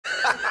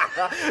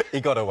He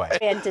got away.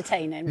 Very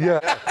entertaining. Yeah.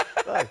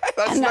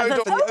 That's Another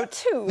no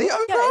O2. The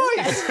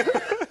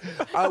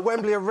O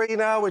Wembley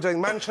Arena, we're doing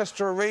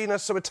Manchester Arena,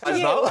 so we're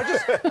telling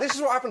this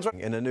is what happens when...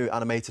 In a new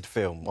animated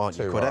film, aren't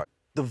you, Too Quidde? right.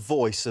 The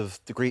voice of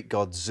the Greek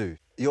god Zeus.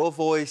 Your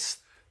voice...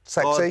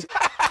 Sexy.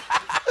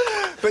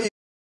 But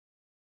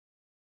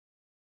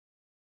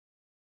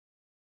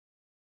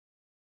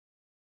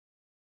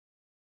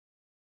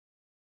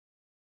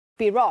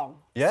Be wrong.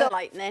 Yeah. So,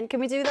 lightning,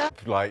 can we do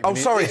that? like... Oh,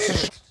 sorry.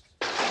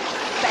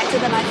 Better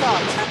than I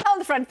thought. On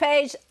the front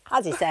page,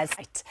 as he says,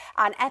 right.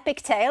 And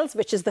Epic Tales,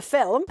 which is the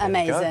film.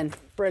 Amazing.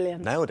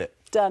 Brilliant. Nailed it.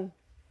 Done.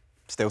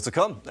 Still to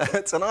come.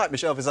 Tonight,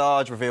 Michelle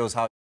Visage reveals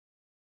how...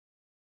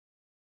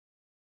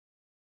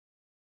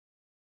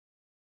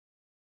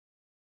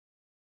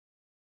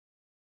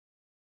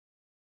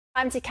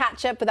 Time to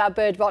catch up with our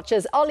bird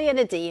watchers, Ollie and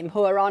Nadeem,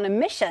 who are on a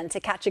mission to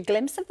catch a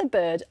glimpse of the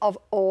bird of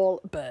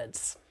all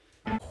birds.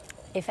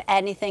 If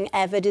anything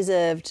ever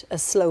deserved a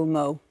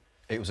slow-mo,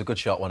 It was a good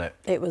shot, wasn't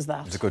it? it was that.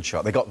 It was a good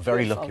shot. They got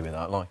very Beautiful. lucky with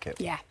that. I like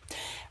it. Yeah.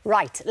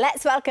 Right,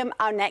 let's welcome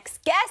our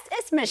next guest.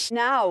 It's Mish.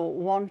 Now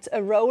want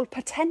a role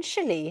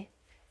potentially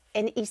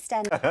in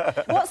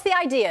EastEnders. What's the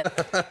idea?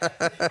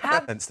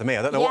 Sense to me.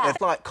 I don't know what... It's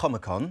like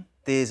Comic-Con.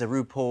 There's a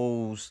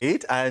RuPaul's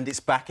Kid, and it's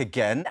back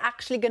again.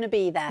 Actually going to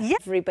be there. Yeah.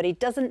 Everybody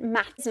doesn't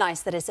matter. It's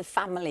nice that it's a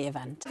family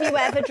event. Have you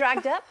ever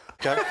dragged up?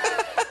 Okay.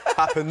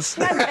 Happens.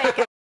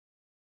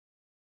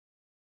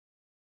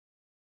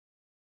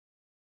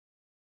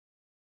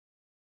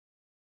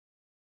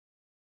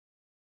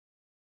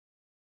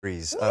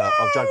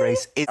 Of Drag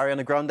Race. Is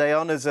Ariana Grande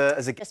on as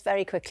a... Just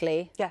very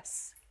quickly.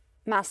 Yes.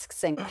 Masked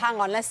Singer. Hang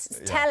on,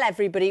 let's tell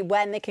everybody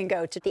when they can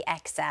go to the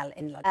XL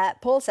in London.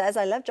 Paul says,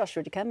 I love Josh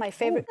Rudiker, my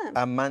favourite.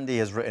 Mandy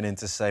has written in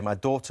to say, my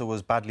daughter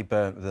was badly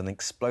burnt with an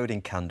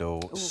exploding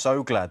candle. Ooh.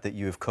 So glad that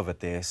you have covered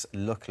this.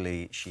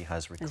 Luckily, she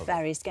has recovered. It's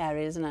very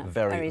scary, isn't it?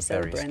 Very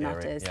sobering,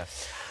 scary. that is.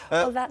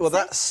 Yeah. Well,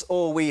 that's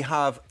all we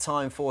have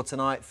time for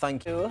tonight.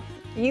 Thank you.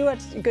 You had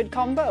a good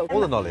combo. All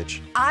the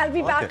knowledge. I'll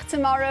be back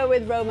tomorrow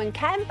with Roman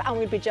Kemp, and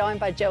we'll be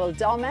joined by Joel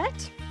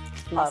Dommett,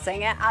 the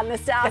singer, and the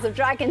stars of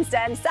Dragon's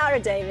Den, Sarah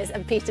Davis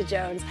and Peter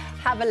Jones.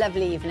 Have a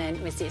lovely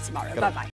evening. We'll see you tomorrow. Bye-bye.